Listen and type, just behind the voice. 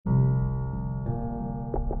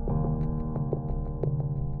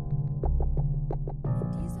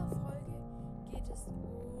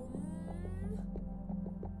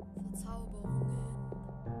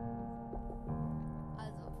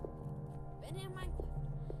ihr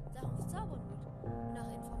Minecraft Sachen verzaubern wollt und nach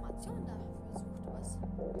Informationen dafür sucht, was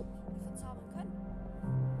ihr verzaubern könnt,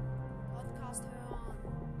 Podcast hören.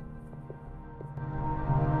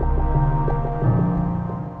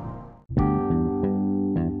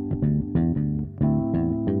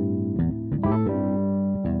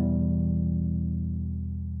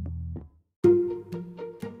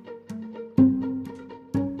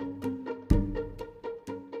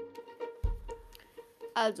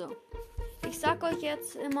 Also, ich sag euch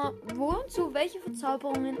jetzt immer, wo und zu welche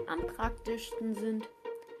Verzauberungen am praktischsten sind.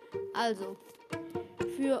 Also,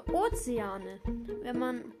 für Ozeane, wenn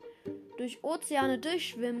man durch Ozeane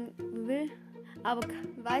durchschwimmen will, aber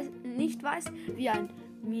nicht weiß,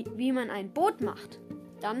 wie man ein Boot macht,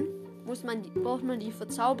 dann braucht man die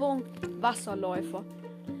Verzauberung Wasserläufer,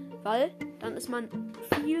 weil dann ist man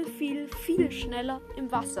viel schneller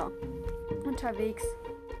im Wasser unterwegs.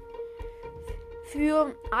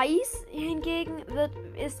 Für Eis hingegen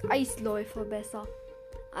ist Eisläufer besser.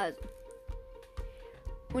 Also.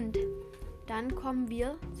 Und dann kommen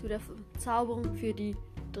wir zu der Verzauberung für die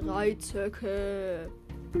Dreizacke.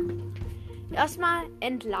 Erstmal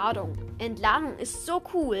Entladung. Entladung ist so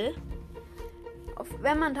cool.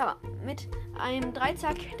 Wenn man da mit einem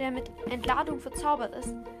Dreizack, der mit Entladung verzaubert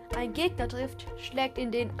ist, einen Gegner trifft, schlägt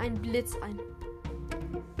in den ein Blitz ein.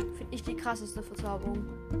 Finde ich die krasseste Verzauberung.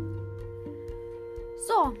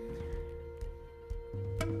 So. Kommen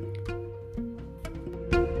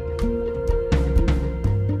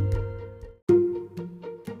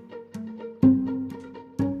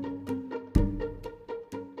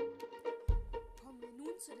wir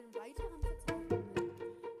nun zu den weiteren Verzauberungen.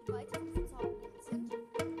 Die weiteren Verzauberungen sind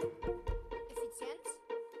Effizienz,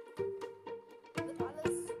 wird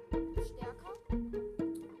alles stärker,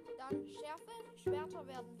 dann Schärfe, Schwerter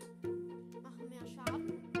machen mehr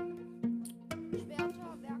Schaden.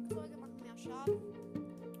 Werkzeuge machen mehr Schaden.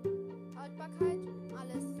 Haltbarkeit,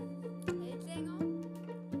 alles hält länger.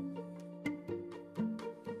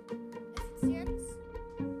 Effizienz,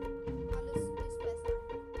 alles ist besser.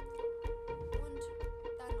 Und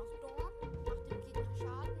dann noch Dorn, macht dem Gegner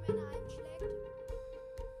Schaden, wenn er einschlägt.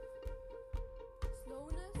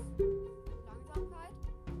 Slowness, Langsamkeit.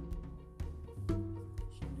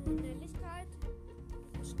 Schnelligkeit,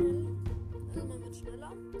 schnell, also man wird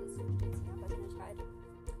schneller. Das steht sich aber Schnelligkeit.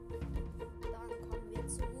 Dann kommen wir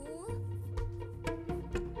zu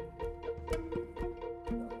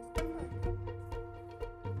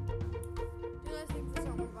die restlichen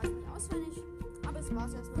Verzauberungen weiß ich nicht auswendig, aber es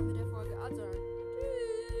war's erstmal mit